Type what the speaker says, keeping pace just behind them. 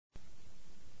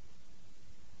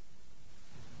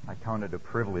count it a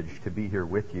privilege to be here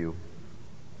with you.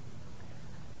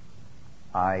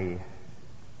 I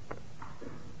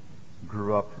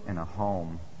grew up in a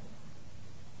home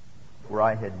where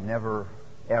I had never,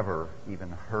 ever even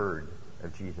heard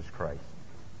of Jesus Christ.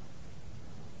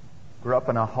 Grew up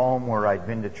in a home where I'd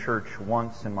been to church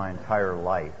once in my entire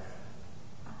life.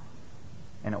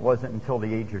 And it wasn't until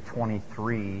the age of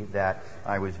 23 that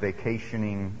I was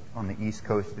vacationing on the east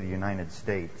coast of the United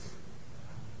States.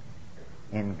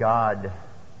 And God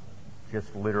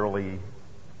just literally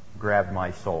grabbed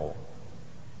my soul.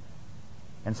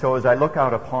 And so as I look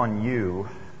out upon you,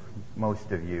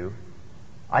 most of you,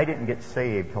 I didn't get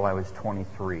saved till I was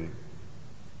 23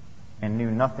 and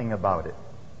knew nothing about it.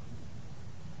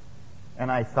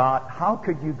 And I thought, how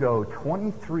could you go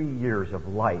 23 years of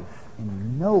life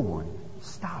and no one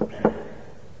stop you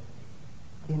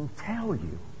and tell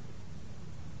you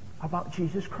about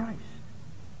Jesus Christ?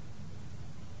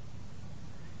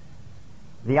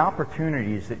 The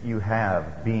opportunities that you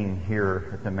have being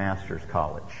here at the Master's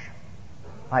College,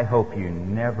 I hope you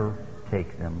never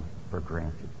take them for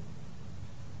granted.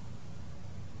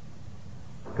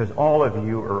 Because all of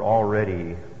you are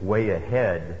already way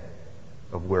ahead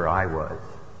of where I was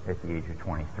at the age of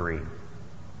 23.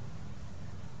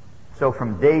 So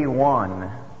from day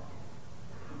one,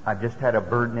 I've just had a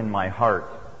burden in my heart.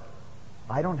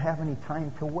 I don't have any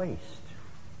time to waste.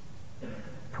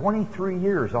 23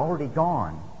 years already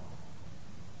gone.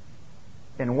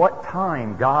 And what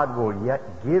time God will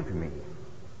yet give me,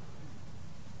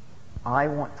 I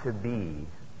want to be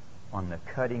on the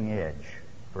cutting edge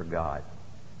for God.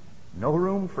 No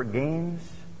room for games.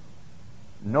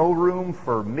 No room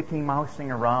for Mickey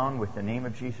Mousing around with the name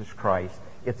of Jesus Christ.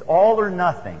 It's all or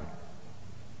nothing.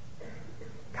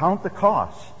 Count the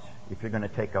cost if you're going to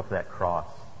take up that cross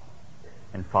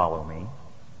and follow me.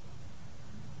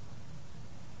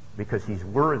 Because He's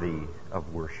worthy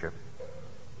of worship.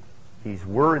 He's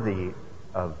worthy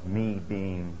of me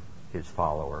being His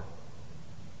follower.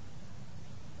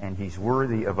 And He's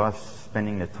worthy of us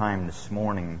spending the time this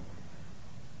morning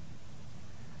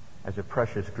as a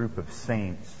precious group of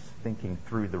saints thinking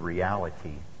through the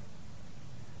reality.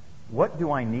 What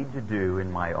do I need to do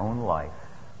in my own life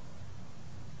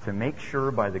to make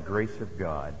sure by the grace of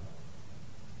God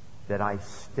that I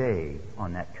stay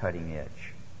on that cutting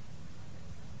edge?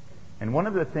 And one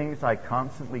of the things I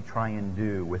constantly try and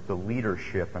do with the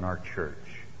leadership in our church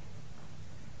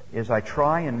is I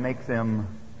try and make them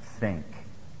think.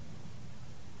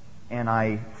 And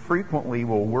I frequently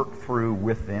will work through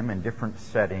with them in different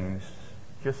settings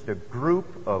just a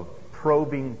group of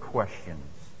probing questions.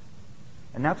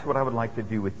 And that's what I would like to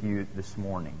do with you this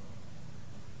morning.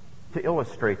 To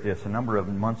illustrate this, a number of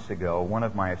months ago, one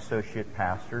of my associate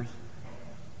pastors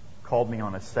called me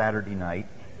on a Saturday night,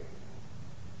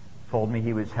 told me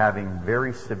he was having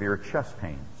very severe chest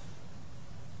pains.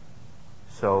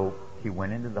 So he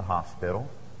went into the hospital.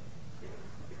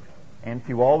 And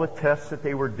through all the tests that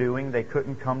they were doing, they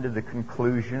couldn't come to the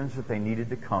conclusions that they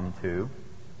needed to come to.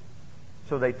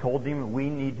 So they told him, we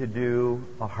need to do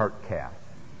a heart cath.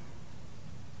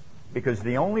 Because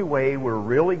the only way we're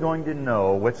really going to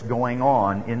know what's going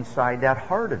on inside that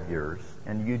heart of yours,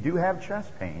 and you do have chest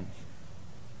pains,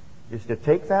 is to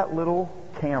take that little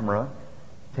camera,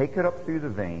 take it up through the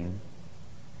vein,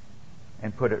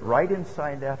 and put it right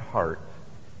inside that heart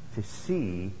to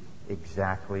see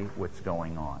exactly what's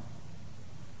going on.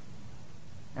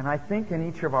 And I think in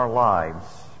each of our lives,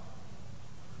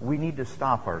 we need to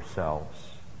stop ourselves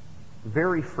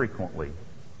very frequently,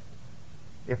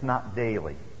 if not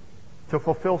daily, to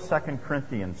fulfill 2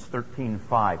 Corinthians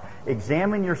 13:5.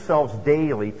 Examine yourselves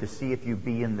daily to see if you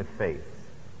be in the faith.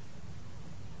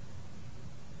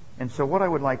 And so what I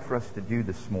would like for us to do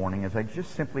this morning is I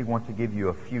just simply want to give you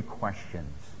a few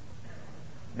questions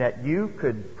that you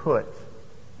could put,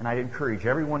 and I'd encourage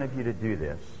every one of you to do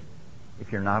this,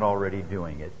 if you're not already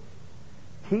doing it.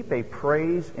 Keep a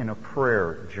praise and a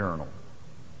prayer journal.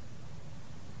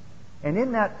 And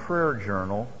in that prayer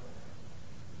journal,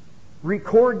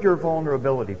 record your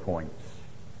vulnerability points.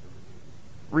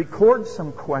 Record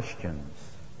some questions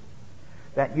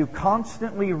that you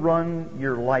constantly run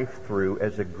your life through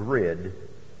as a grid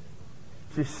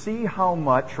to see how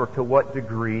much or to what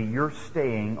degree you're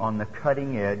staying on the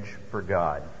cutting edge for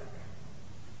God.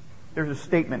 There's a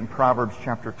statement in Proverbs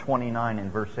chapter 29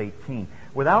 and verse 18.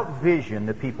 Without vision,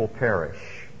 the people perish.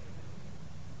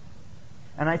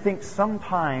 And I think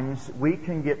sometimes we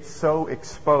can get so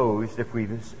exposed, if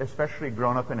we've especially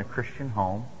grown up in a Christian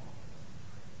home,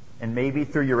 and maybe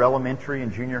through your elementary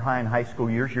and junior high and high school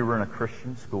years you were in a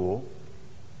Christian school.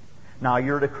 Now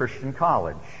you're at a Christian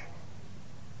college.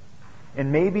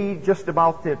 And maybe just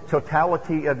about the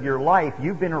totality of your life,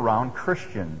 you've been around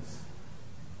Christians.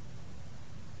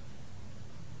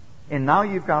 And now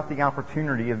you've got the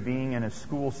opportunity of being in a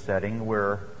school setting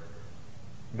where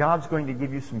God's going to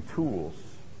give you some tools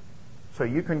so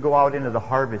you can go out into the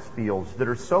harvest fields that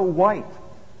are so white,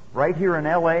 right here in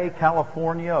L.A.,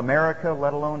 California, America,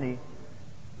 let alone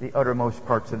the uttermost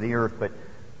parts of the earth. But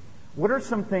what are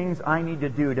some things I need to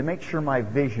do to make sure my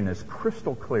vision is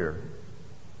crystal clear?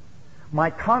 My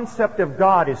concept of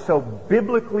God is so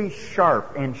biblically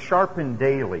sharp and sharpened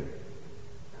daily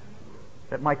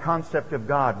that my concept of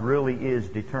God really is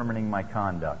determining my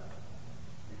conduct.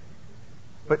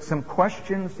 But some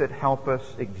questions that help us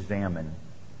examine.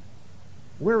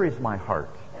 Where is my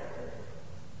heart?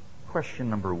 Question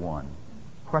number one.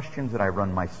 Questions that I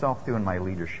run myself through and my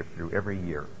leadership through every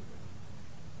year.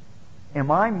 Am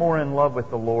I more in love with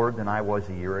the Lord than I was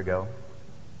a year ago?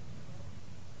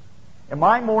 Am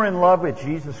I more in love with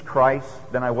Jesus Christ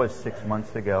than I was 6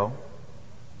 months ago?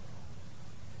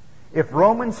 If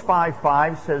Romans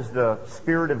 5:5 says the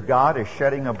Spirit of God is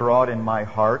shedding abroad in my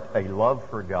heart a love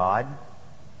for God,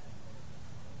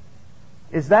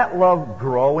 is that love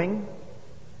growing?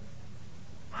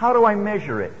 How do I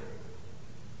measure it?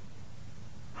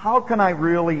 How can I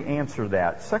really answer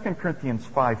that? 2 Corinthians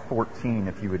 5:14,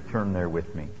 if you would turn there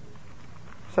with me.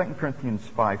 2 Corinthians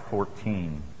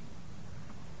 5:14,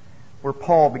 where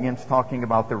Paul begins talking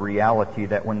about the reality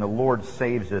that when the Lord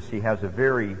saves us, He has a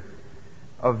very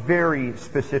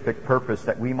specific purpose,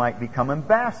 that we might become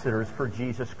ambassadors for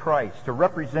Jesus Christ, to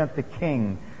represent the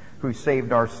King who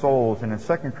saved our souls. And in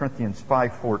 2 Corinthians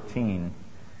 5:14,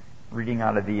 reading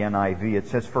out of the NIV, it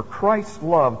says, "For Christ's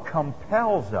love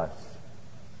compels us.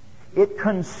 It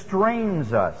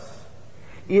constrains us.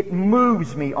 It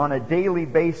moves me on a daily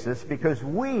basis because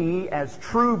we, as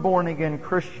true born-again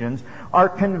Christians, are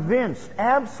convinced,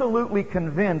 absolutely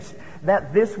convinced,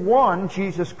 that this one,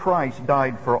 Jesus Christ,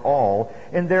 died for all,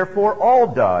 and therefore all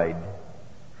died.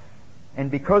 And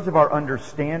because of our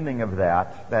understanding of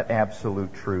that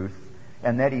absolute truth,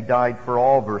 and that He died for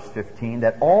all, verse 15,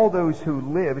 that all those who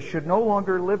live should no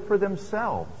longer live for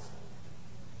themselves.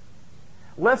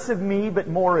 Less of me, but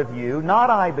more of you, not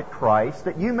I, but Christ,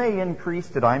 that you may increase,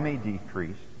 that I may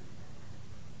decrease.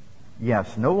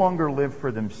 Yes, no longer live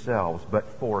for themselves, but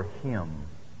for Him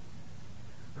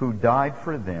who died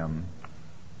for them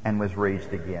and was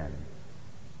raised again."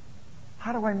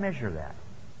 How do I measure that?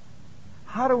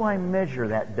 How do I measure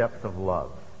that depth of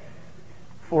love?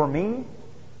 For me,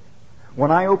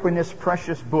 when I open this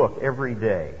precious book every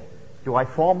day, do I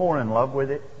fall more in love with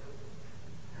it?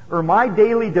 Or my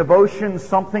daily devotion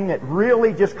something that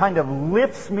really just kind of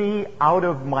lifts me out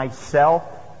of myself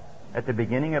at the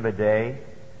beginning of a day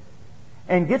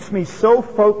and gets me so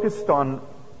focused on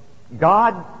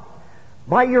God,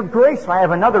 by your grace I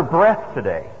have another breath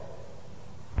today.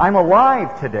 I'm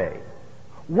alive today.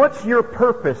 What's your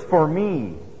purpose for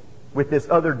me with this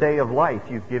other day of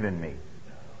life you've given me?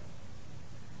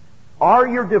 Are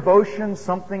your devotions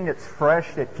something that's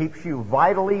fresh, that keeps you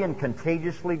vitally and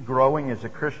contagiously growing as a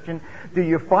Christian? Do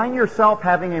you find yourself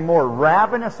having a more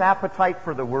ravenous appetite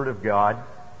for the Word of God?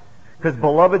 Because,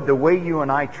 beloved, the way you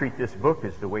and I treat this book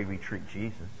is the way we treat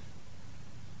Jesus.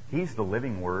 He's the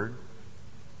living Word.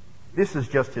 This is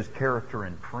just His character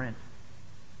in print.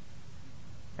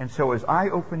 And so as I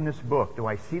open this book, do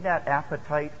I see that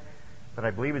appetite that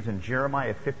I believe is in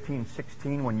Jeremiah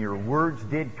 15:16, "When your words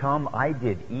did come, I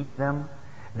did eat them.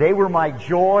 They were my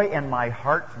joy and my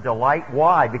heart's delight."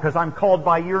 Why? Because I'm called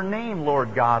by your name,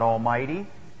 Lord God Almighty.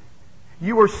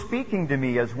 You are speaking to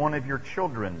me as one of your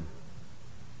children.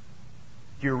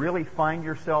 Do you really find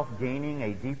yourself gaining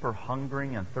a deeper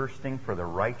hungering and thirsting for the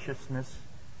righteousness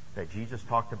that Jesus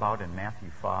talked about in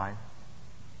Matthew 5?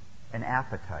 An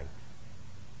appetite.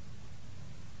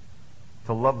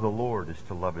 To love the Lord is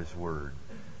to love His Word.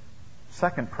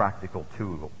 Second practical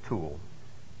tool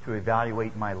to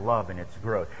evaluate my love and its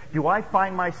growth. Do I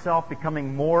find myself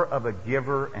becoming more of a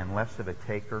giver and less of a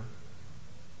taker?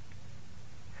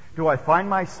 Do I find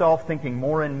myself thinking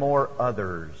more and more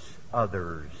others?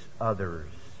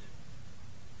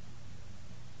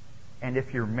 And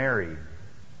if you're married,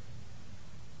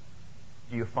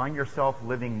 do you find yourself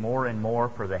living more and more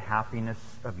for the happiness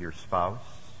of your spouse?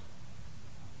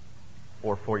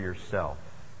 Or for yourself?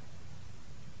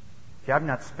 See, I've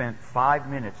not spent 5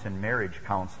 minutes in marriage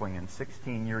counseling in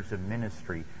 16 years of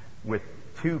ministry with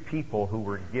two people who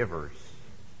were givers.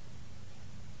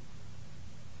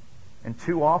 And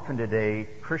too often today,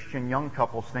 Christian young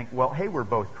couples think, well, hey, we're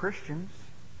both Christians.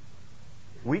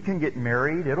 We can get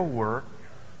married. It'll work.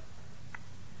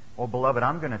 Well, beloved,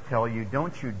 I'm going to tell you,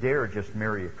 don't you dare just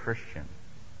marry a Christian.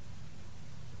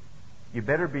 You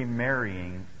better be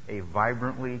marrying a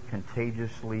vibrantly,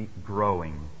 contagiously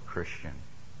growing Christian.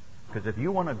 Because if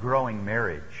you want a growing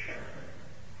marriage,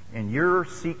 and you're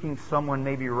seeking someone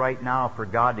maybe right now for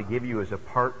God to give you as a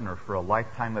partner for a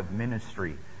lifetime of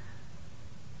ministry,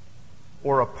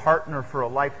 or a partner for a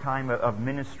lifetime of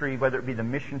ministry, whether it be the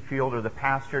mission field or the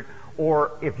pastorate,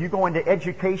 or if you go into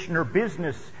education or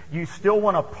business, you still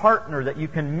want a partner that you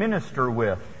can minister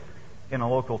with in a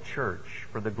local church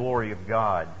for the glory of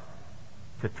God,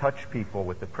 to touch people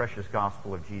with the precious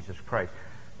gospel of Jesus Christ.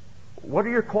 What are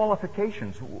your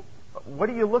qualifications? What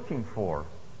are you looking for?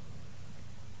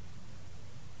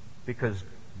 Because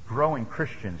growing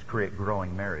Christians create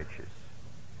growing marriages.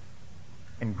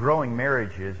 And growing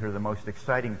marriages are the most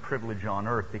exciting privilege on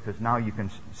earth, because now you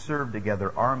can serve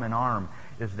together arm in arm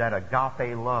as that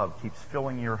agape love keeps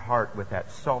filling your heart with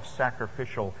that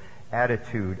self-sacrificial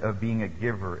attitude of being a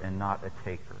giver and not a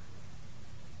taker.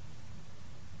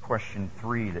 Question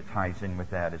 3 that ties in with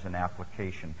that is an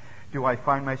application. Do I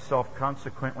find myself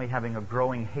consequently having a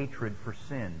growing hatred for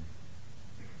sin?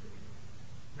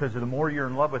 Because the more you're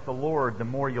in love with the Lord, the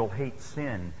more you'll hate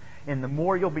sin. And the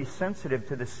more you'll be sensitive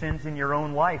to the sins in your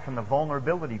own life and the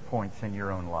vulnerability points in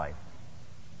your own life.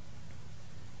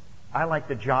 I like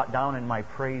to jot down in my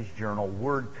praise journal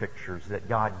word pictures that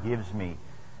God gives me,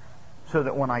 so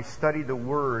that when I study the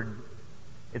Word,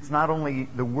 it's not only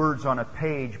the words on a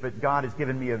page, but God has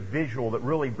given me a visual that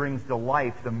really brings to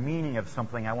life the meaning of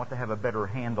something I want to have a better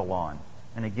handle on.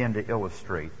 And again, to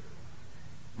illustrate.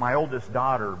 My oldest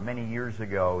daughter, many years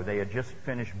ago, they had just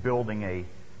finished building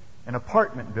an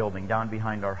apartment building down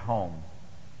behind our home.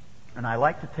 And I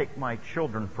like to take my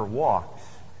children for walks.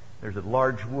 There's a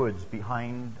large woods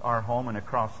behind our home and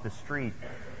across the street.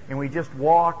 And we just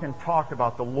walk and talk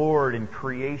about the Lord and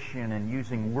creation, and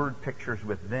using word pictures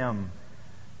with them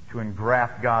to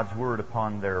engraft God's Word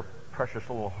upon their precious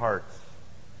little hearts.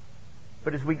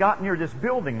 But as we got near this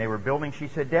building they were building, she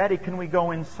said, "Daddy, can we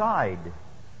go inside?"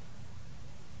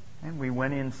 And we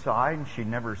went inside, and she'd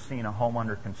never seen a home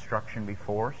under construction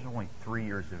before. She's only 3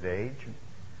 years of age.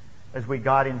 As we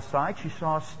got inside, she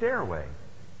saw a stairway.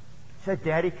 She said,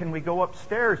 "Daddy, can we go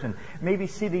upstairs and maybe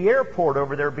see the airport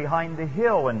over there behind the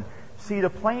hill and see the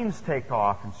planes take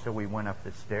off?" And so we went up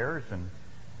the stairs, and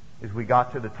as we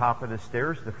got to the top of the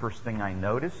stairs, the first thing I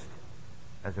noticed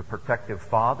as a protective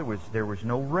father was there was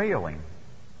no railing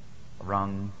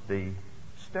around the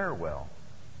stairwell.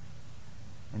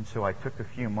 And so I took a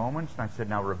few moments and I said,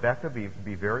 "Now, Rebecca, be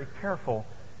very careful.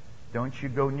 Don't you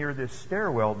go near this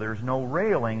stairwell. There's no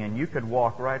railing, and you could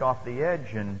walk right off the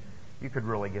edge and you could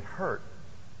really get hurt."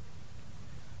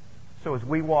 So as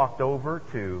we walked over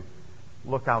to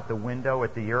look out the window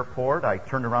at the airport, I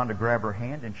turned around to grab her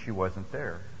hand, and she wasn't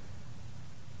there.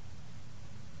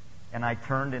 And I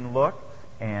turned and looked,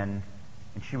 and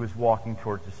she was walking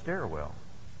towards the stairwell.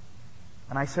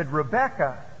 And I said,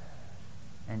 "Rebecca."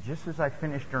 And just as I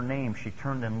finished her name, she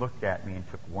turned and looked at me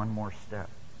and took one more step.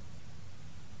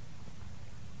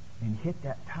 And hit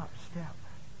that top step.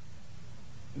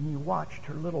 And you watched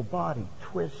her little body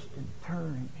twist and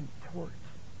turn and contort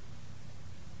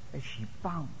as she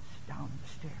bounced down the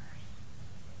stairs.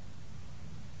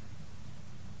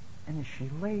 And as she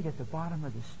laid at the bottom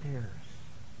of the stairs,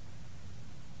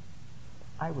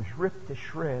 I was ripped to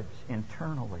shreds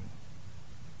internally.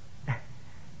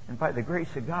 And by the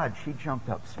grace of God, she jumped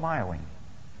up smiling.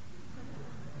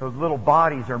 Those little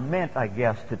bodies are meant, I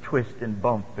guess, to twist and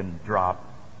bump and drop.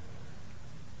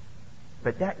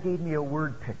 But that gave me a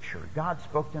word picture. God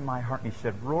spoke to my heart and He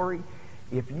said, "Rory,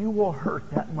 if you will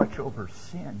hurt that much over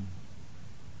sin,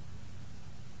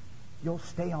 you'll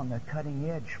stay on the cutting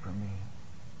edge for me.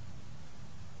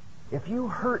 If you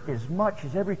hurt as much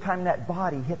as every time that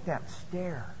body hit that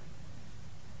stair,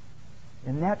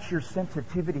 and that's your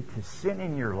sensitivity to sin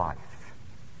in your life,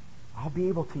 I'll be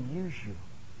able to use you."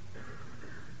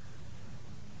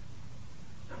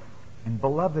 And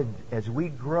beloved, as we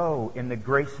grow in the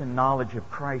grace and knowledge of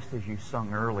Christ, as you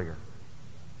sung earlier,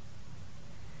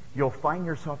 you'll find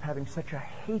yourself having such a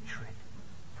hatred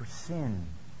for sin,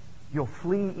 you'll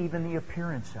flee even the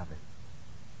appearance of it.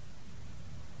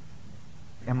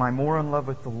 Am I more in love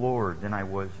with the Lord than I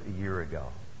was a year ago?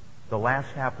 The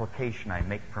last application I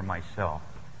make for myself.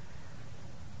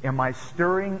 Am I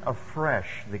stirring afresh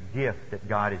the gift that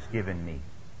God has given me?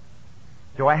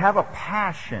 Do I have a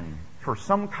passion for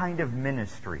some kind of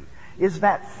ministry? Is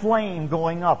that flame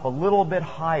going up a little bit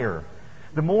higher?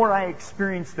 The more I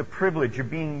experience the privilege of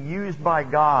being used by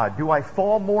God, do I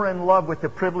fall more in love with the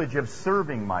privilege of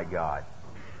serving my God?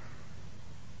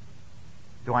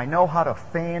 Do I know how to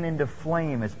fan into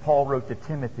flame, as Paul wrote to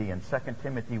Timothy in 2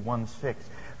 Timothy 1:6?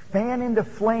 Fan into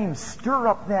flame. Stir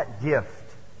up that gift.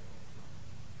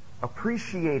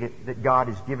 Appreciate it that God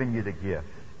has given you the gift.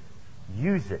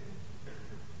 Use it.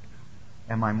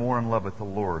 Am I more in love with the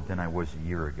Lord than I was a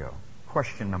year ago?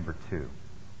 Question number 2.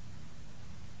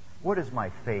 What does my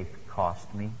faith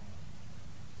cost me?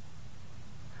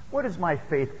 What has my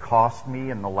faith cost me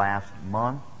in the last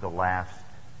month, the last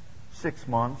 6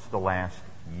 months, the last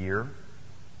year?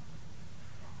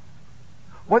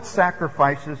 What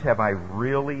sacrifices have I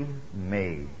really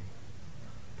made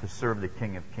to serve the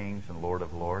King of Kings and Lord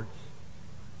of Lords?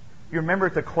 You remember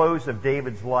at the close of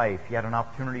David's life, he had an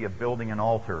opportunity of building an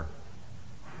altar.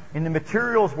 And the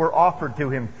materials were offered to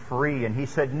him free, and he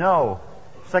said, no.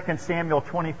 2 Samuel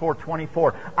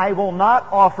 24:24, I will not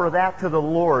offer that to the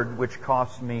Lord which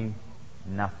costs me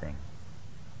nothing.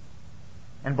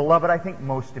 And beloved, I think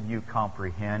most of you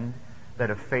comprehend that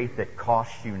a faith that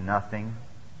costs you nothing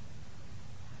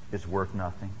is worth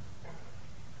nothing.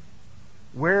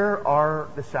 Where are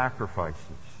the sacrifices?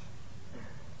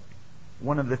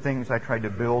 One of the things I tried to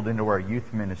build into our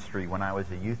youth ministry when I was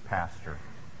a youth pastor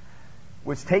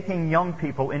was taking young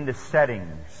people into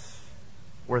settings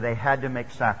where they had to make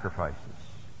sacrifices.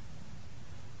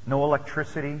 No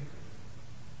electricity.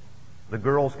 The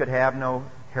girls could have no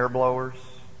hair blowers,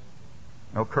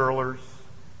 no curlers.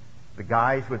 The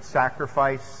guys would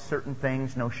sacrifice certain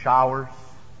things, no showers.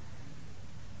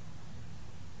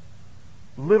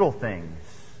 Little things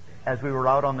as we were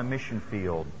out on the mission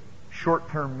field,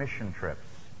 short-term mission trips.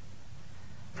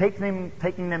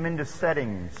 Taking them into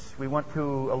settings. We went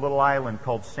to a little island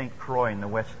called St. Croix in the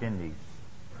West Indies.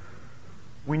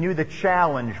 We knew the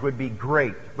challenge would be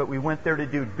great, but we went there to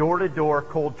do door-to-door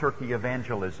cold turkey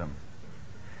evangelism.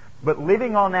 But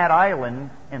living on that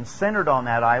island and centered on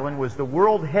that island was the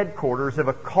world headquarters of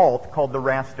a cult called the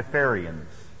Rastafarians,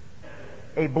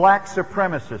 a black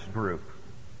supremacist group.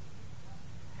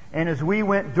 And as we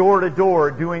went door to door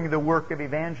doing the work of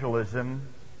evangelism,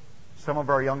 some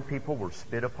of our young people were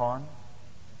spit upon.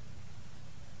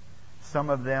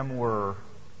 Some of them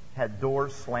had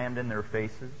doors slammed in their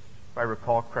faces. If I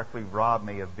recall correctly, Rob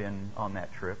may have been on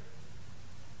that trip.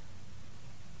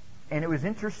 And it was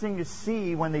interesting to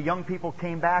see when the young people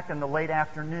came back in the late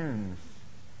afternoons,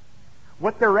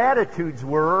 what their attitudes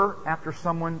were after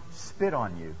someone spit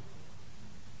on you,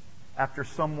 after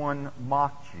someone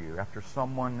mocked you, after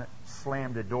someone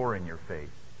slammed a door in your face.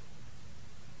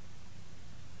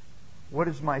 What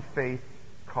does my faith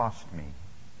cost me?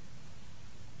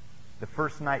 The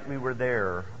first night we were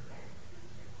there,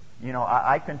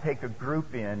 I can take a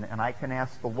group in and I can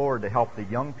ask the Lord to help the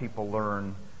young people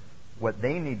learn what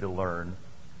they need to learn.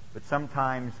 But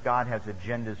sometimes God has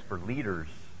agendas for leaders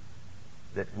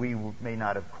that we may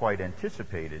not have quite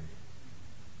anticipated.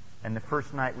 And the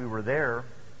first night we were there,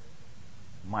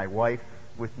 my wife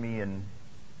with me in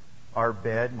our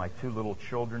bed, my 2 little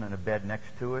children in a bed next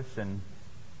to us, and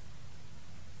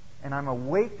I'm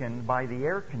awakened by the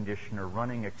air conditioner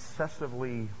running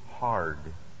excessively hard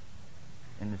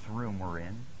in this room we're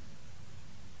in.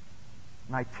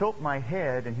 And I tilt my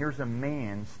head, and here's a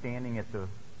man standing at the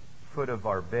foot of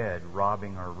our bed,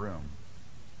 robbing our room.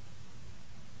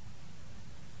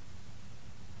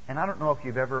 And I don't know if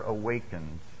you've ever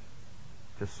awakened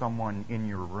to someone in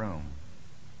your room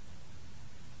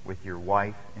with your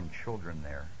wife and children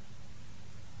there,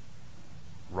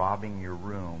 robbing your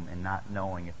room and not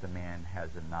knowing if the man has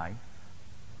a knife,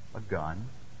 a gun,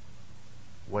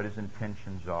 what his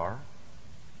intentions are.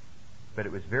 But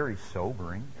it was very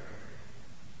sobering.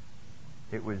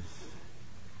 It was,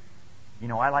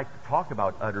 I like to talk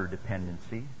about utter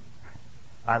dependency.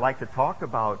 I like to talk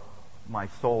about my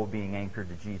soul being anchored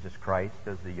to Jesus Christ,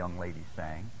 as the young lady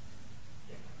sang.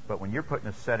 But when you're put in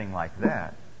a setting like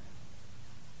that,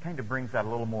 it kind of brings that a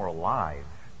little more alive.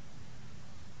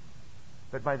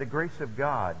 But by the grace of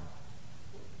God,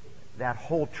 that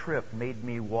whole trip made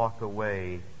me walk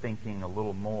away thinking a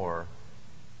little more,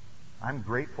 I'm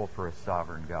grateful for a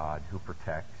sovereign God who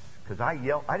protects. Because I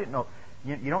didn't know.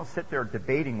 You don't sit there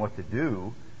debating what to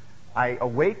do. I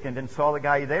awakened and saw the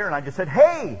guy there, and I just said,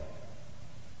 hey!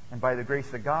 And by the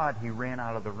grace of God, he ran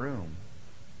out of the room.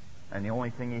 And the only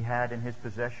thing he had in his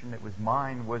possession that was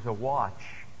mine was a watch.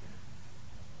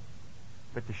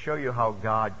 But to show you how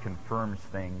God confirms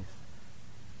things,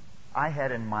 I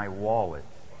had in my wallet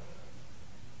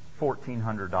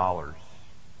 $1,400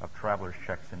 of traveler's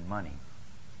checks and money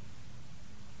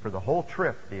for the whole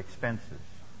trip, the expenses.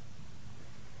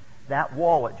 That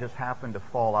wallet just happened to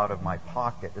fall out of my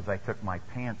pocket as I took my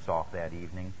pants off that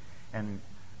evening, and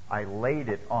I laid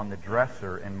it on the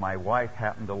dresser, and my wife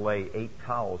happened to lay 8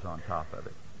 towels on top of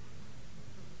it.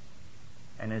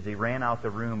 And as he ran out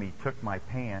the room, he took my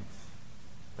pants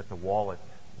but the wallet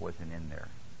wasn't in there.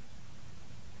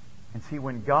 And see,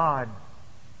 when God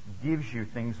gives you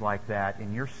things like that,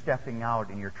 and you're stepping out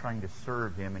and you're trying to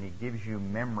serve Him, and He gives you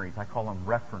memories, I call them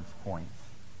reference points,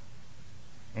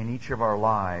 in each of our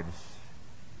lives,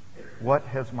 what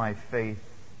has my faith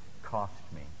cost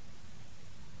me?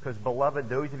 Because, beloved,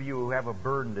 those of you who have a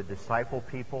burden to disciple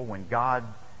people, when God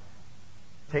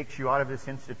takes you out of this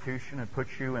institution and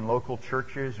puts you in local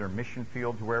churches or mission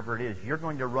fields, wherever it is, you're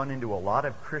going to run into a lot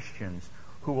of Christians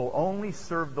who will only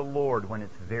serve the Lord when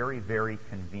it's very, very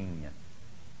convenient.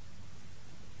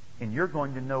 And you're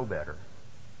going to know better.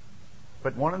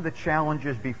 But one of the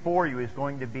challenges before you is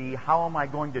going to be, how am I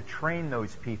going to train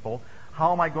those people?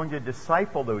 How am I going to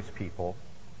disciple those people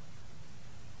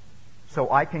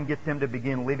so I can get them to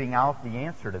begin living out the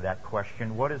answer to that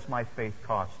question, what does my faith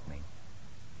cost me?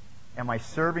 Am I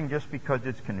serving just because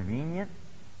it's convenient?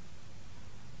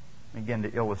 Again,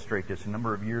 to illustrate this, a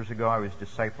number of years ago I was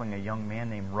discipling a young man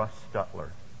named Russ Stutler.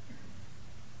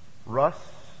 Russ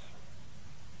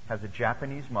has a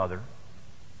Japanese mother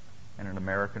and an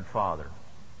American father.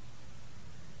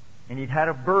 And he'd had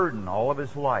a burden all of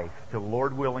his life to,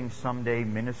 Lord willing, someday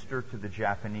minister to the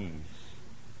Japanese.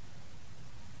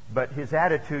 But his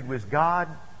attitude was, God,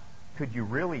 could you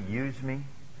really use me?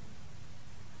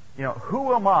 You know,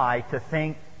 who am I to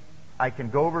think I can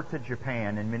go over to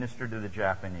Japan and minister to the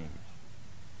Japanese?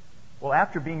 Well,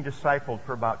 after being discipled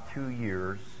for about 2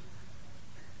 years,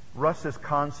 Russ's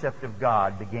concept of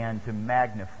God began to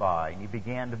magnify. He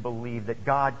began to believe that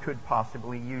God could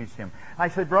possibly use him. I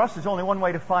said, Russ, there's only one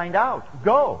way to find out.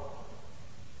 Go.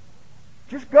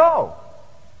 Just go.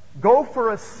 Go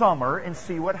for a summer and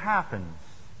see what happens.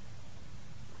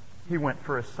 He went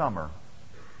for a summer.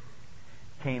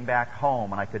 Came back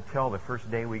home, and I could tell the first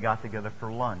day we got together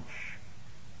for lunch,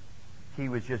 he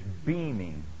was just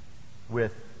beaming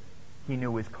with, he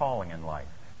knew his calling in life.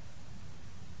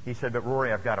 He said, but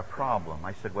Rory, I've got a problem.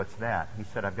 I said, what's that? He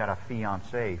said, I've got a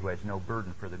fiancée who has no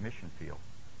burden for the mission field.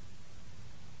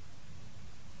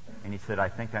 And he said, I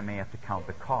think I may have to count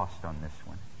the cost on this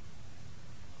one.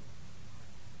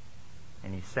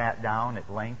 And he sat down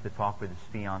at length to talk with his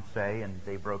fiancée, and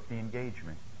they broke the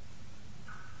engagement.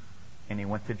 And he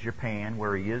went to Japan,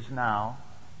 where he is now,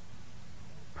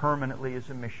 permanently as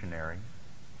a missionary.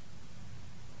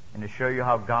 And to show you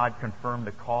how God confirmed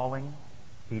the calling,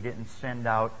 he didn't send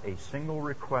out a single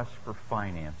request for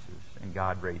finances, and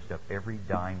God raised up every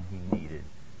dime he needed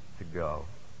to go.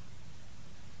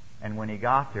 And when he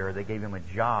got there, they gave him a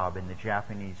job in the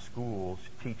Japanese schools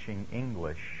teaching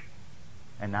English.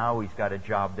 And now he's got a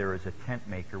job there as a tent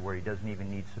maker where he doesn't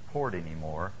even need support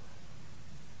anymore.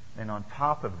 And on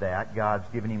top of that, God's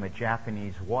given him a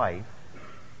Japanese wife.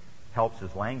 Helps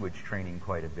his language training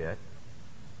quite a bit.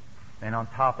 And on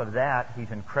top of that,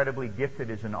 he's incredibly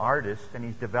gifted as an artist, and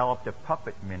he's developed a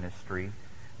puppet ministry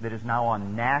that is now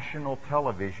on national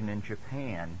television in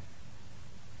Japan.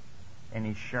 And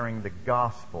he's sharing the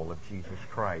gospel of Jesus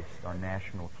Christ on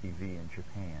national TV in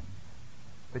Japan.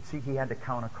 But see, he had to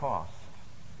count a cost.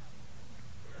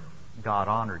 God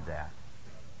honored that.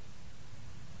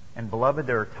 And beloved,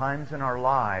 there are times in our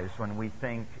lives when we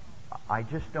think, I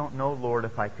just don't know, Lord,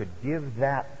 if I could give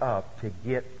that up to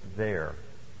get there.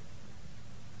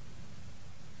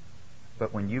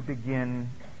 But when you begin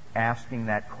asking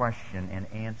that question and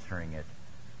answering it,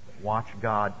 watch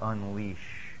God unleash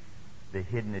the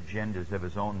hidden agendas of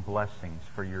His own blessings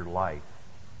for your life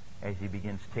as He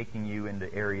begins taking you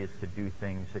into areas to do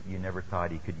things that you never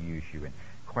thought He could use you in.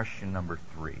 Question number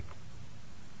 3.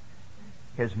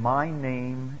 Has my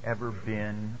name ever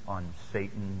been on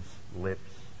Satan's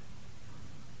lips?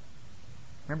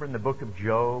 Remember in the book of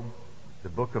Job, the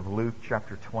book of Luke,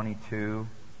 chapter 22,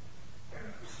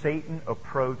 Satan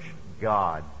approached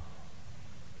God,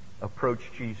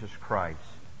 approached Jesus Christ,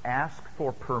 asked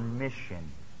for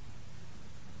permission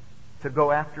to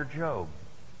go after Job,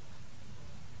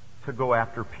 to go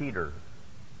after Peter.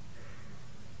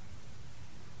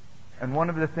 And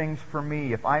one of the things for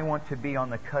me, if I want to be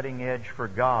on the cutting edge for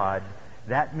God,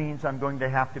 that means I'm going to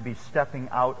have to be stepping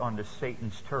out onto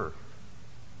Satan's turf.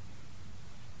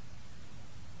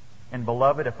 And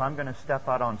beloved, if I'm going to step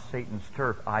out on Satan's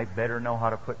turf, I better know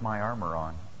how to put my armor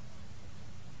on.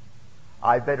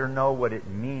 I better know what it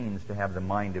means to have the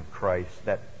mind of Christ,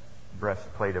 that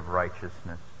breastplate of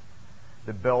righteousness,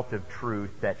 the belt of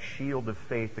truth, that shield of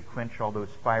faith to quench all those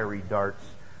fiery darts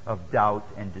of doubt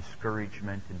and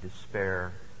discouragement and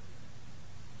despair.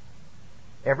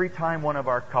 Every time one of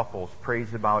our couples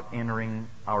prays about entering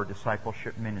our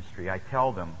discipleship ministry, I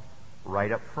tell them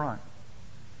right up front,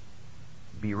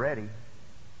 be ready.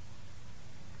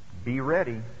 Be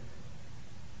ready.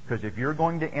 Because if you're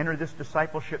going to enter this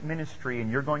discipleship ministry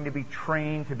and you're going to be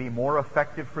trained to be more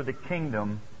effective for the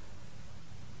kingdom,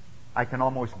 I can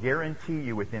almost guarantee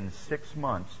you within 6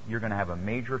 months you're going to have a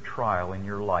major trial in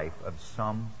your life of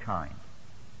some kind.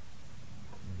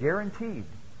 Guaranteed.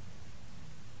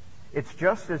 It's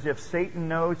just as if Satan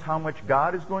knows how much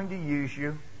God is going to use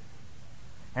you,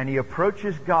 and he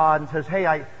approaches God and says, "Hey,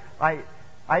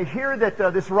 I hear that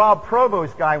this Rob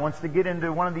Provost guy wants to get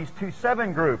into one of these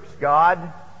 2-7 groups,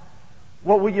 God.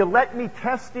 Well, will you let me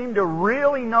test him to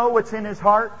really know what's in his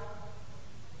heart?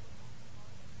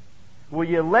 Will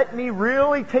you let me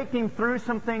really take him through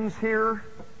some things here?"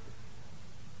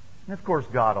 And of course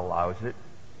God allows it,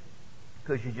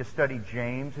 because you just study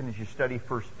James, and as you study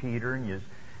 1 Peter, and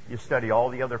you study all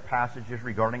the other passages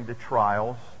regarding the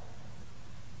trials.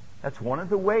 That's one of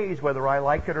the ways, whether I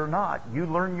like it or not, you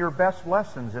learn your best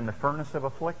lessons in the furnace of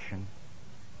affliction.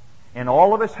 And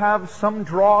all of us have some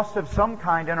dross of some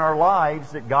kind in our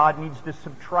lives that God needs to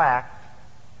subtract.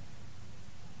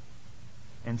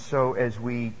 And so as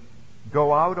we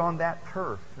go out on that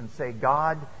turf and say,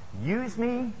 "God, use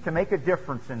me to make a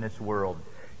difference in this world.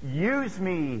 Use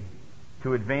me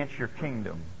to advance your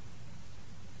kingdom,"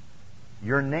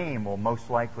 your name will most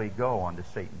likely go onto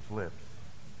Satan's lips.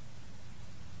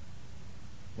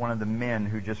 One of the men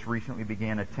who just recently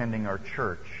began attending our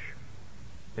church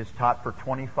has taught for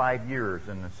 25 years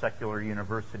in the secular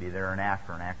university there in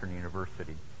Akron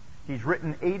University. He's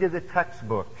written 8 of the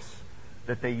textbooks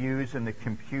that they use in the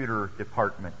computer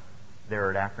department there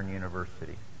at Akron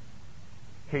University.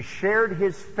 He shared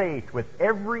his faith with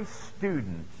every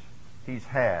student he's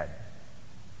had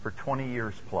for 20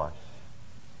 years plus.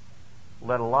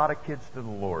 Led a lot of kids to the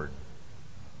Lord.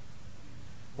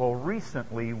 Well,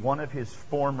 recently, one of his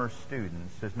former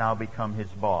students has now become his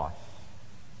boss.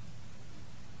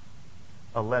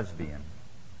 A lesbian.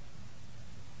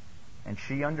 And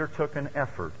she undertook an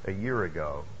effort a year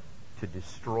ago to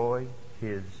destroy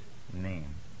his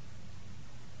name.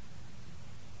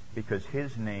 Because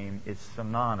his name is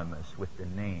synonymous with the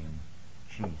name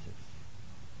Jesus.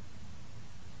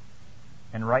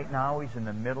 And right now he's in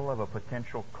the middle of a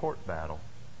potential court battle,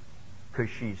 because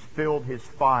she's filled his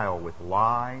file with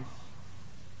lies,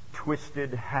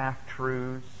 twisted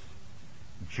half-truths,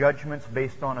 judgments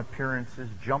based on appearances,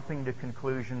 jumping to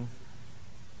conclusions,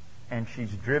 and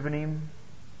she's driven him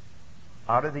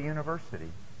out of the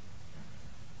university.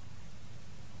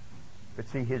 But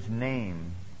see, his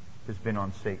name has been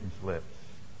on Satan's lips.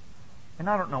 And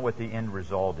I don't know what the end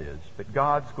result is, but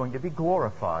God's going to be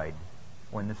glorified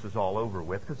when this is all over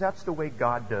with, because that's the way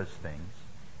God does things.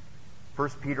 1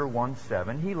 Peter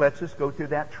 1:7, He lets us go through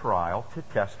that trial to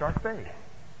test our faith,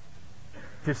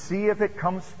 to see if it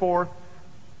comes forth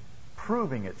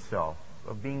proving itself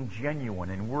of being genuine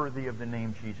and worthy of the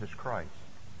name Jesus Christ.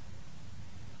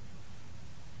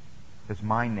 Has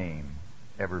my name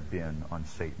ever been on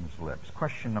Satan's lips?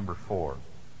 Question number 4.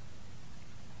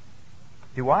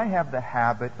 Do I have the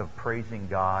habit of praising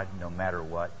God no matter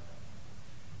what?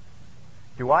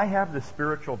 Do I have the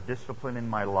spiritual discipline in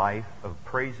my life of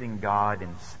praising God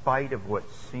in spite of what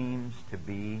seems to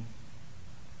be?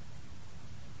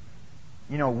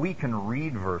 You know, we can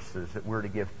read verses that we're to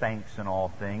give thanks in all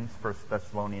things, 1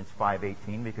 Thessalonians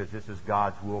 5:18, because this is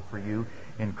God's will for you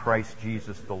in Christ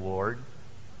Jesus the Lord.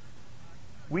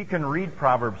 We can read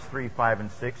Proverbs 3, 5,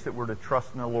 and 6, that we're to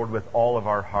trust in the Lord with all of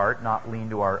our heart, not lean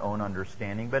to our own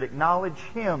understanding, but acknowledge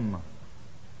Him.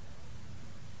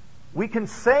 We can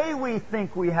say we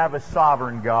think we have a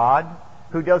sovereign God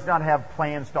who does not have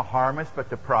plans to harm us, but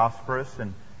to prosper us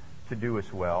and to do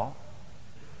us well.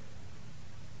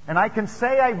 And I can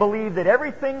say I believe that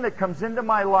everything that comes into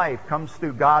my life comes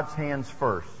through God's hands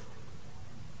first,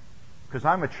 because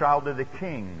I'm a child of the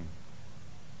King.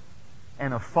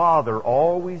 And a father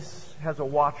always has a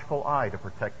watchful eye to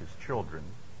protect his children.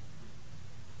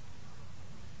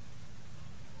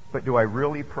 But do I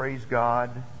really praise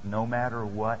God no matter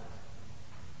what?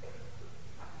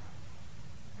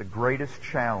 The greatest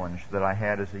challenge that I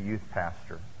had as a youth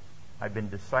pastor, I'd been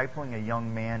discipling a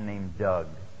young man named Doug.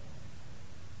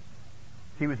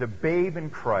 He was a babe in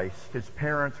Christ. His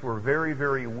parents were very,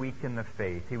 very weak in the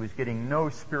faith. He was getting no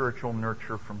spiritual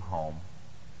nurture from home.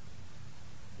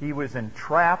 He was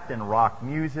entrapped in rock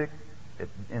music.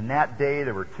 In that day,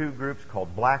 there were 2 groups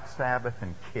called Black Sabbath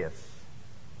and Kiss.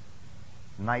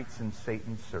 Knights in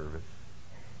Satan's service.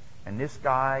 And this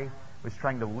guy was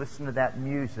trying to listen to that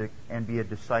music and be a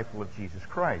disciple of Jesus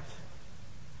Christ.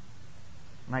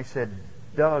 And I said,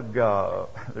 Doug,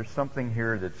 there's something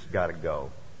here that's got to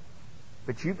go.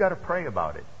 But you've got to pray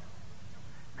about it.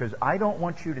 Because I don't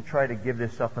want you to try to give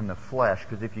this up in the flesh,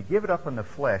 because if you give it up in the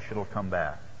flesh, it'll come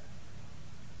back.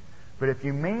 But if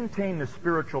you maintain the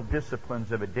spiritual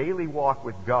disciplines of a daily walk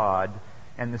with God,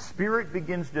 and the Spirit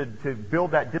begins to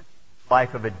build that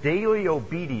life of a daily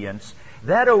obedience,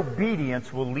 that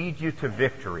obedience will lead you to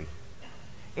victory.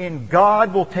 And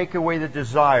God will take away the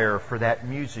desire for that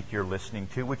music you're listening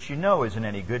to, which you know isn't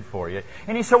any good for you.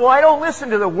 And he said, well, I don't listen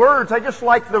to the words. I just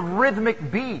like the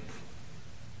rhythmic beat.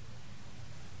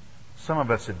 Some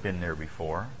of us have been there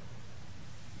before.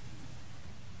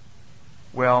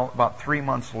 Well, about 3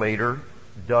 months later,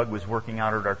 Doug was working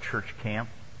out at our church camp.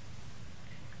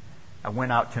 I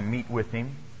went out to meet with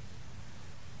him.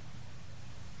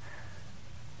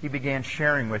 He began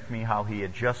sharing with me how he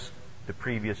had just the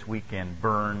previous weekend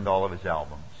burned all of his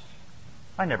albums.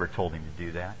 I never told him to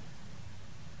do that.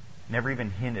 Never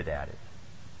even hinted at it.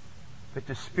 But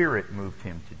the Spirit moved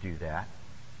him to do that.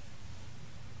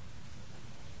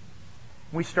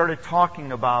 We started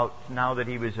talking about, now that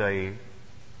he was a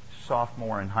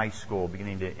sophomore in high school,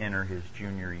 beginning to enter his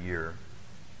junior year,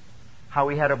 how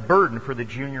he had a burden for the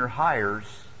junior hires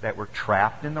that were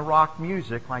trapped in the rock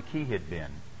music like he had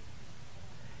been.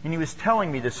 And he was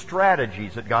telling me the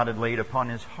strategies that God had laid upon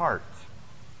his heart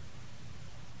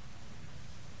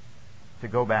to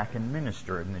go back and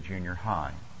minister in the junior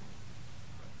high.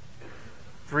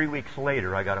 3 weeks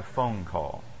later, I got a phone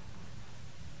call,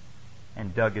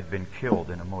 and Doug had been killed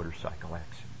in a motorcycle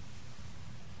accident.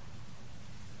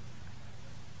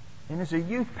 And as a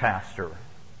youth pastor,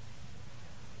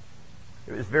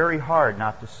 it was very hard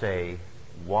not to say,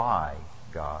 why,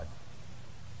 God?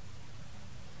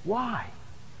 Why?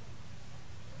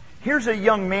 Here's a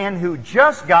young man who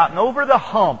just gotten over the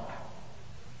hump,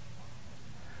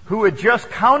 who had just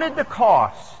counted the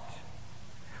cost,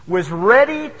 was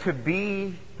ready to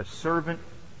be a servant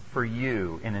for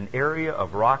you in an area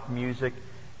of rock music,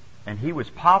 and he was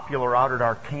popular out at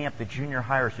our camp. The junior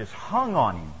hires just hung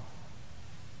on him.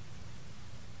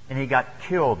 And he got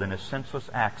killed in a senseless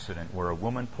accident where a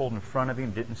woman pulled in front of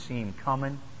him, didn't see him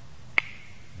coming,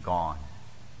 gone.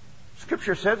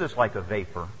 Scripture says it's like a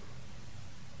vapor.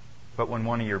 But when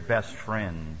one of your best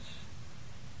friends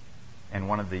and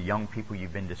one of the young people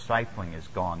you've been discipling is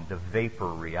gone, the vapor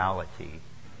reality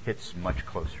hits much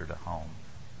closer to home.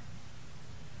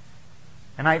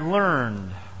 And I learned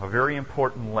a very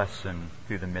important lesson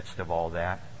through the midst of all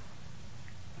that.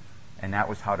 And that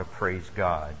was how to praise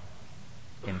God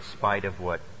in spite of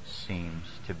what seems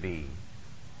to be.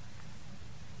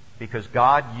 Because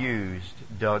God used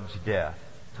Doug's death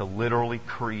to literally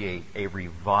create a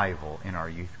revival in our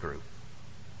youth group.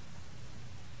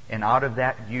 And out of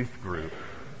that youth group,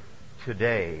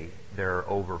 today, there are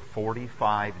over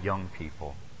 45 young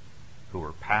people who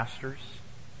are pastors,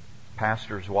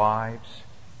 pastors' wives,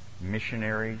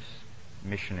 missionaries,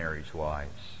 missionaries' wives.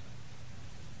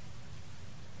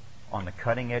 On the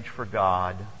cutting edge for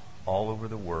God all over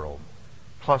the world.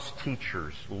 Plus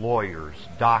teachers, lawyers,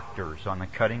 doctors on the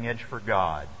cutting edge for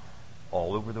God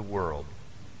all over the world.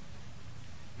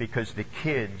 Because the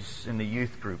kids in the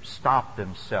youth group stopped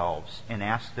themselves and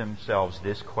asked themselves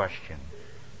this question: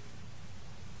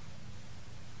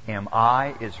 am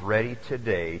I as ready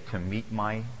today to meet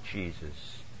my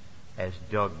Jesus as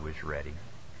Doug was ready?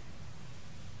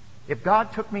 If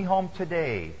God took me home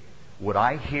today, would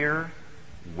I hear,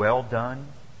 well done,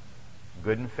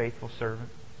 good and faithful servant?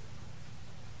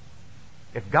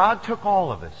 If God took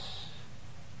all of us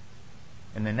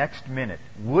in the next minute,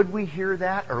 would we hear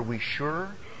that? Are we sure?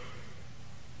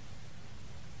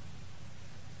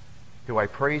 Do I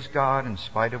praise God in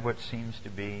spite of what seems to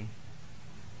be?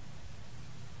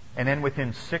 And then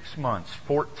within 6 months,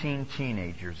 14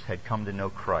 teenagers had come to know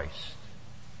Christ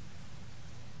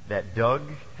that Doug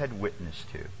had witnessed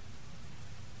to.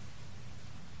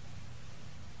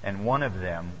 And one of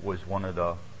them was one of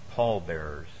the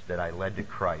pallbearers that I led to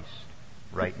Christ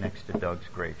right next to Doug's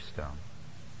gravestone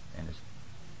in his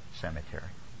cemetery.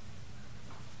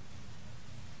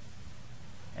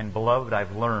 And beloved,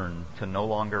 I've learned to no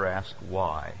longer ask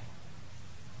why,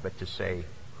 but to say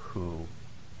who.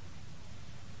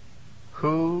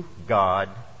 Who, God,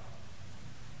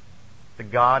 the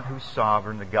God who's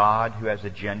sovereign, the God who has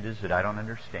agendas that I don't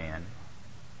understand,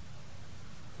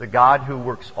 the God who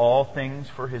works all things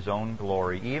for His own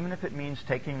glory, even if it means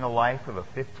taking the life of a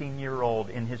 15-year-old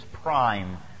in his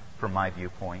prime, from my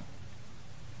viewpoint.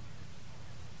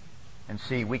 And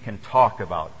see, we can talk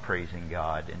about praising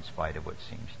God in spite of what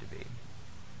seems to be.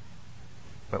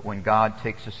 But when God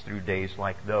takes us through days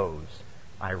like those,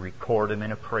 I record them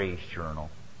in a praise journal.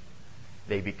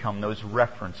 They become those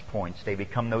reference points. They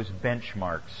become those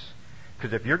benchmarks.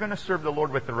 Because if you're going to serve the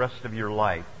Lord with the rest of your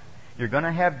life, you're going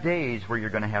to have days where you're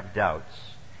going to have doubts.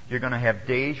 You're going to have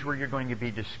days where you're going to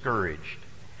be discouraged.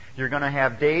 You're going to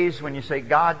have days when you say,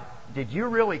 God, did you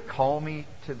really call me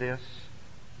to this?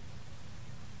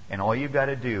 And all you've got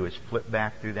to do is flip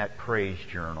back through that praise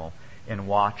journal and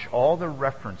watch all the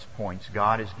reference points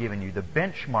God has given you, the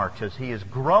benchmarks as He has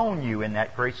grown you in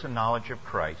that grace and knowledge of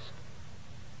Christ.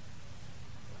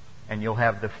 And you'll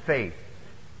have the faith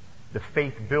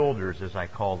builders, as I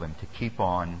call them, to keep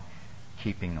on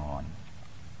keeping on.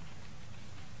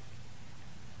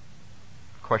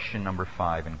 Question number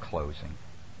 5 in closing.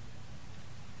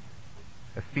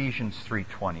 Ephesians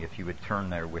 3:20, if you would turn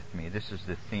there with me. This is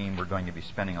the theme we're going to be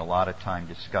spending a lot of time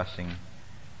discussing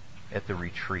at the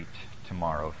retreat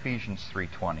tomorrow. Ephesians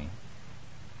 3:20.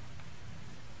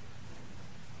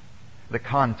 The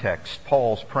context,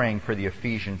 Paul's praying for the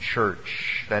Ephesian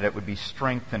church, that it would be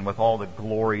strengthened with all the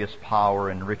glorious power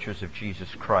and riches of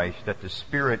Jesus Christ, that the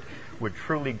Spirit would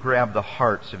truly grab the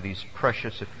hearts of these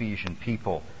precious Ephesian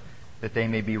people, that they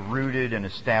may be rooted and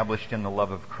established in the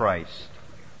love of Christ,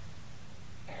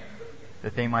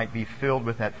 that they might be filled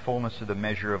with that fullness of the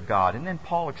measure of God. And then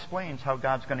Paul explains how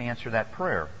God's going to answer that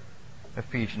prayer.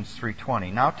 Ephesians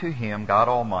 3:20. Now to Him, God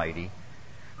Almighty,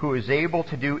 who is able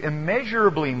to do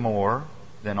immeasurably more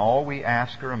than all we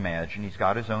ask or imagine. He's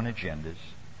got His own agendas.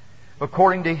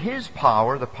 According to His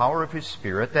power, the power of His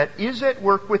Spirit, that is at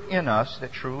work within us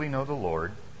that truly know the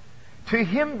Lord. To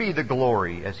Him be the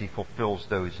glory as He fulfills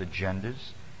those agendas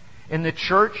in the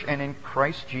church and in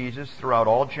Christ Jesus throughout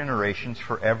all generations,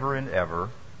 forever and ever.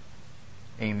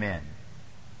 Amen.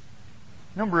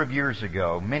 A number of years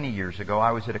ago, many years ago,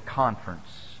 I was at a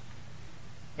conference.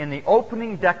 And the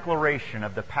opening declaration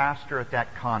of the pastor at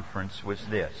that conference was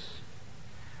this: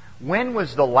 when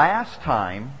was the last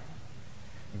time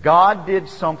God did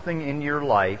something in your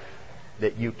life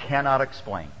that you cannot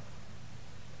explain?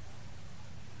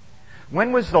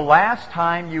 When was the last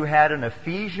time you had an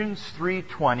Ephesians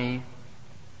 3:20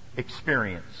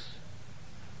 experience?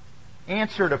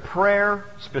 Answered a prayer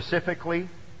specifically?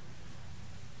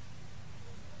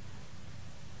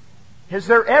 Has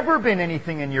there ever been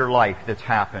anything in your life that's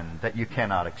happened that you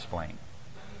cannot explain?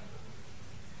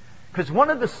 Because one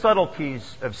of the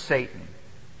subtleties of Satan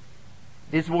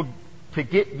is to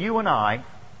get you and I,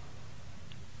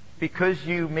 because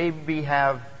you maybe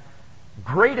have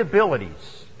great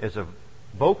abilities as a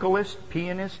vocalist,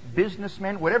 pianist,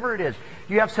 businessman, whatever it is.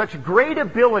 You have such great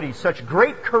ability, such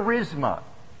great charisma.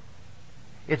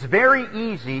 It's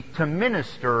very easy to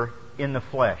minister in the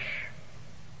flesh.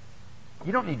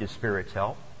 You don't need the Spirit's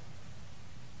help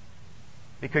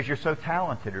because you're so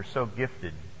talented or so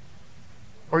gifted.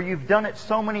 Or you've done it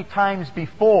so many times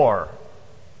before.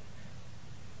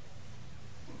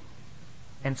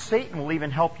 And Satan will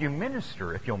even help you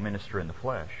minister if you'll minister in the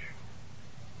flesh.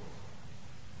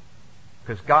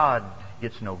 Because God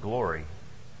gets no glory.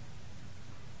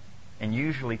 And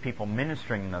usually people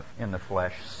ministering in the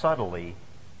flesh subtly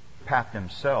pat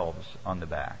themselves on the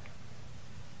back.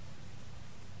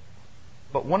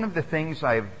 But one of the things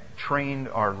I've trained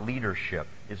our leadership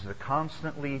is to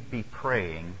constantly be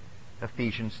praying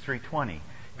Ephesians 3:20.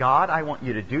 God, I want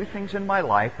you to do things in my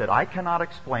life that I cannot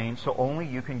explain, so only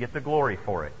you can get the glory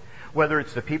for it. Whether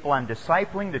it's the people I'm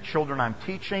discipling, the children I'm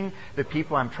teaching, the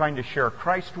people I'm trying to share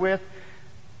Christ with,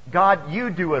 God,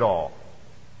 you do it all.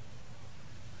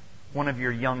 One of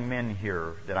your young men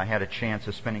here that I had a chance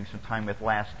of spending some time with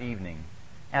last evening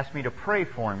asked me to pray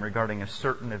for him regarding a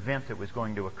certain event that was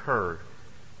going to occur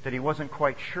that he wasn't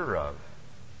quite sure of.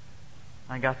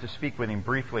 I got to speak with him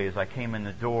briefly as I came in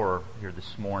the door here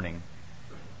this morning.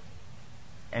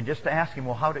 And just to ask him,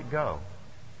 well, how'd it go?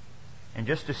 And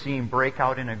just to see him break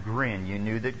out in a grin, you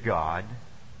knew that God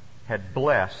had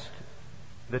blessed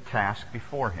the task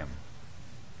before him.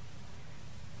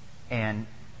 And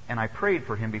I prayed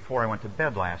for him before I went to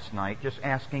bed last night, just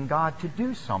asking God to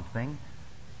do something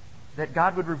that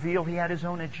God would reveal He had His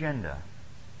own agenda.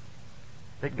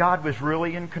 That God was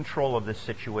really in control of this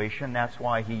situation. That's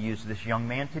why He used this young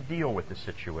man to deal with the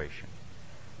situation.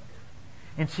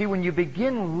 And see, when you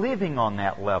begin living on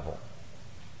that level,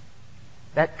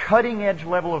 that cutting-edge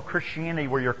level of Christianity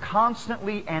where you're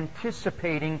constantly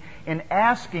anticipating and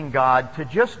asking God to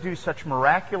just do such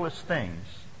miraculous things,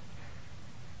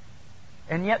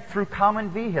 and yet through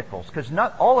common vehicles, because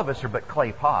not all of us are but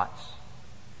clay pots.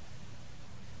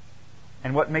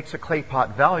 And what makes a clay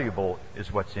pot valuable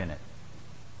is what's in it.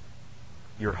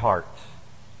 Your heart.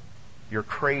 Your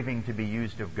craving to be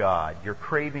used of God. Your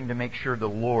craving to make sure the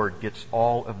Lord gets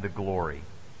all of the glory.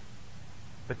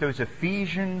 But those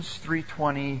Ephesians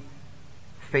 3:20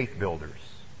 faith builders.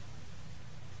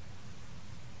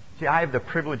 See, I have the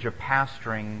privilege of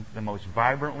pastoring the most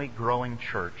vibrantly growing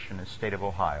church in the state of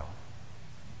Ohio.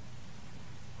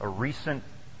 A recent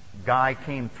guy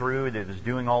came through that was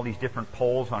doing all these different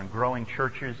polls on growing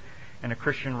churches, and a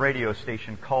Christian radio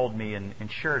station called me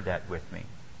and shared that with me.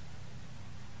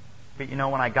 But you know,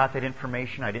 when I got that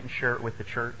information, I didn't share it with the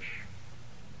church,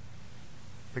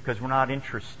 because we're not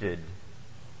interested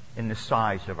in the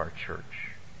size of our church.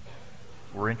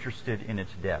 We're interested in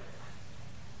its depth.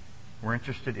 We're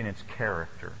interested in its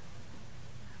character.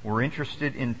 We're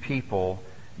interested in people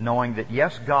knowing that,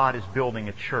 yes, God is building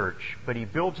a church, but He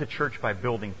builds a church by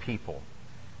building people.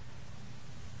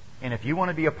 And if you want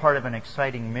to be a part of an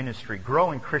exciting ministry,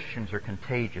 growing Christians are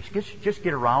contagious. Just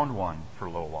get around one for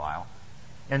a little while,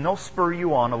 and they'll spur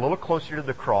you on a little closer to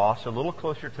the cross, a little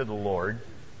closer to the Lord.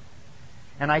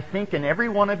 And I think in every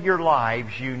one of your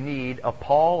lives you need a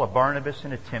Paul, a Barnabas,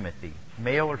 and a Timothy,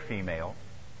 male or female.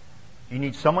 You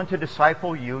need someone to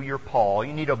disciple you, your Paul.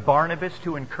 You need a Barnabas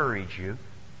to encourage you.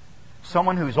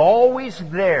 Someone who's always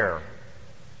there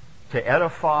to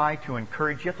edify, to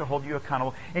encourage you, to hold you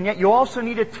accountable. And yet you also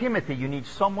need a Timothy. You need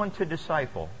someone to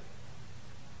disciple.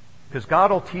 Because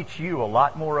God will teach you a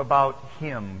lot more about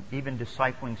Him, even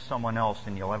discipling someone else,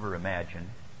 than you'll ever imagine.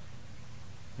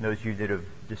 And those of you that have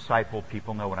discipled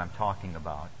people know what I'm talking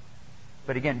about.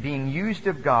 But again, being used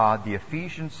of God, the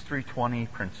Ephesians 3:20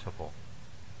 principle.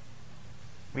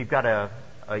 We've got a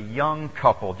young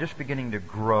couple just beginning to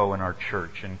grow in our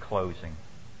church in closing.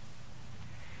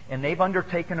 And they've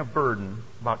undertaken a burden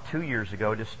about 2 years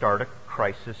ago to start a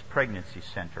crisis pregnancy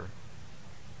center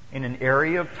in an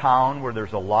area of town where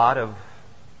there's a lot of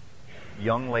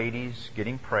young ladies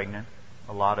getting pregnant,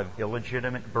 a lot of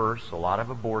illegitimate births, a lot of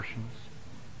abortions.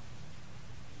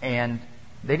 And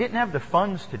they didn't have the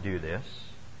funds to do this,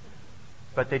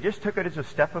 but they just took it as a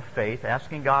step of faith,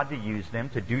 asking God to use them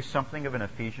to do something of an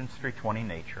Ephesians 3:20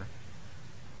 nature.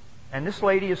 And this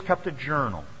lady has kept a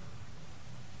journal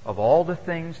of all the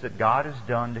things that God has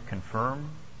done to confirm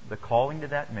the calling to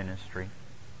that ministry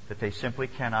that they simply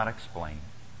cannot explain.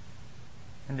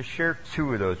 And to share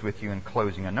two of those with you in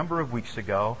closing. A number of weeks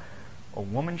ago, a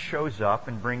woman shows up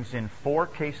and brings in 4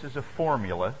 cases of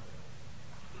formula,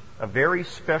 a very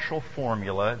special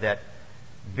formula that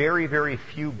very, very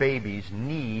few babies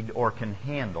need or can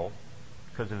handle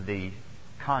because of the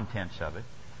contents of it.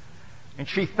 And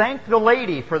she thanked the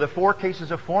lady for the 4 cases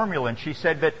of formula, and she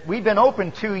said, "But we've been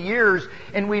open 2 years,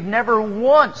 and we've never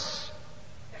once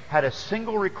had a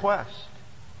single request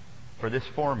for this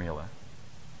formula."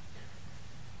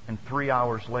 And 3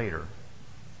 hours later,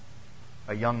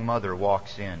 a young mother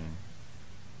walks in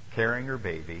carrying her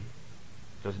baby,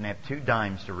 doesn't have 2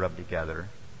 dimes to rub together.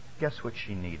 Guess what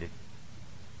she needed?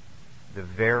 The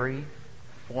very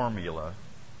formula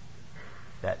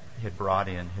that had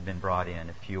been brought in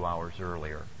a few hours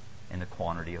earlier in the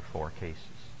quantity of 4 cases.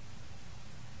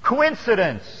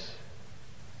 Coincidence?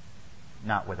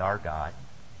 Not with our God.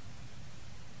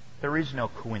 There is no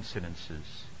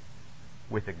coincidences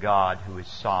with a God who is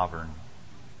sovereign,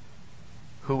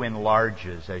 who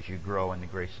enlarges as you grow in the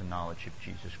grace and knowledge of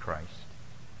Jesus Christ.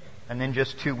 And then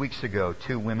just 2 weeks ago,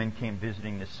 2 women came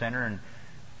visiting the center, and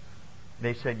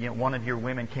they said, one of your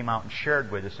women came out and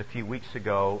shared with us a few weeks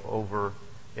ago over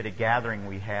at a gathering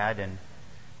we had, and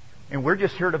we're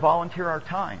just here to volunteer our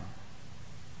time.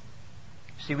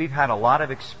 See, we've had a lot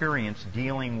of experience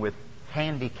dealing with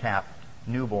handicapped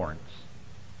newborns.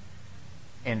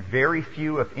 And very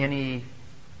few, if any,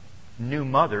 new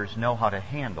mothers know how to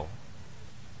handle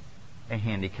a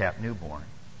handicapped newborn.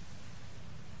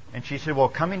 And she said, "Well,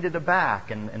 come into the back."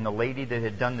 And the lady that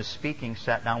had done the speaking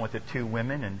sat down with the 2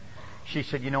 women, and she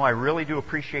said, "I really do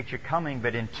appreciate you coming,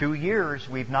 but in 2 years,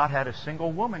 we've not had a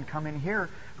single woman come in here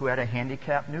who had a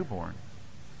handicapped newborn."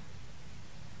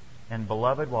 And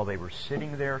beloved, while they were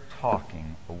sitting there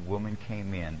talking, a woman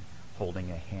came in holding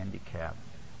a handicapped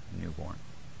newborn.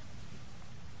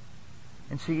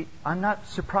 And see, I'm not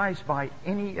surprised by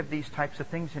any of these types of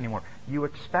things anymore. You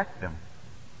expect them.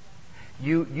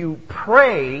 You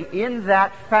pray in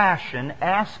that fashion,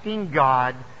 asking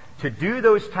God to do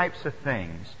those types of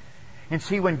things. And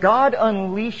see, when God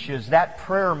unleashes that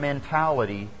prayer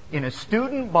mentality in a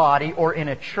student body or in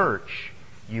a church,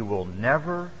 you will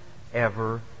never,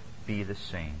 ever be the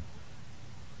same.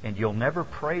 And you'll never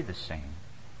pray the same.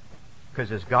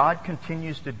 Because as God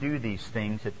continues to do these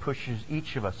things, it pushes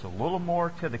each of us a little more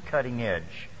to the cutting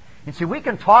edge. And see, we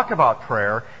can talk about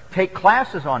prayer, take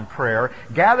classes on prayer,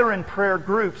 gather in prayer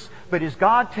groups, but is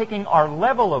God taking our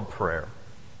level of prayer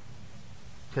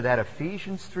to that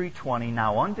Ephesians 3:20,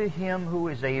 "Now unto Him who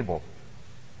is able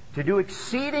to do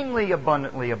exceedingly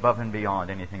abundantly above and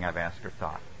beyond anything I've asked or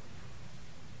thought.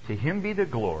 To Him be the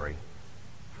glory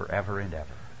forever and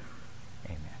ever.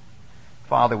 Amen."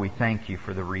 Father, we thank You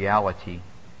for the reality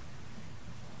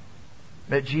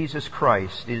that Jesus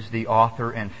Christ is the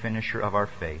author and finisher of our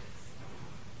faith.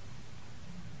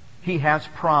 He has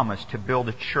promised to build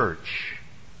a church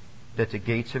that the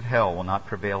gates of hell will not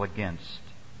prevail against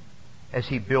as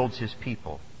He builds His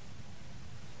people,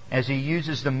 as He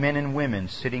uses the men and women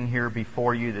sitting here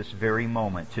before you this very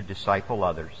moment to disciple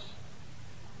others,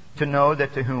 to know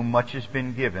that to whom much has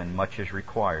been given, much is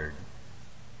required.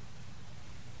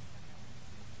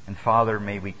 And Father,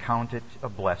 may we count it a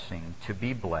blessing to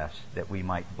be blessed that we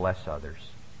might bless others.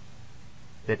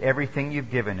 That everything You've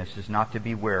given us is not to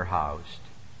be warehoused,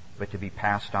 but to be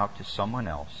passed out to someone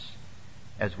else,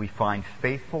 as we find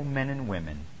faithful men and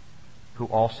women who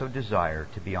also desire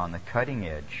to be on the cutting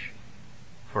edge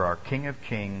for our King of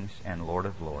Kings and Lord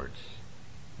of Lords,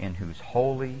 in whose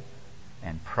holy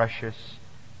and precious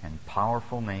and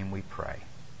powerful name we pray.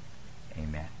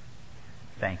 Amen.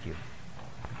 Thank you.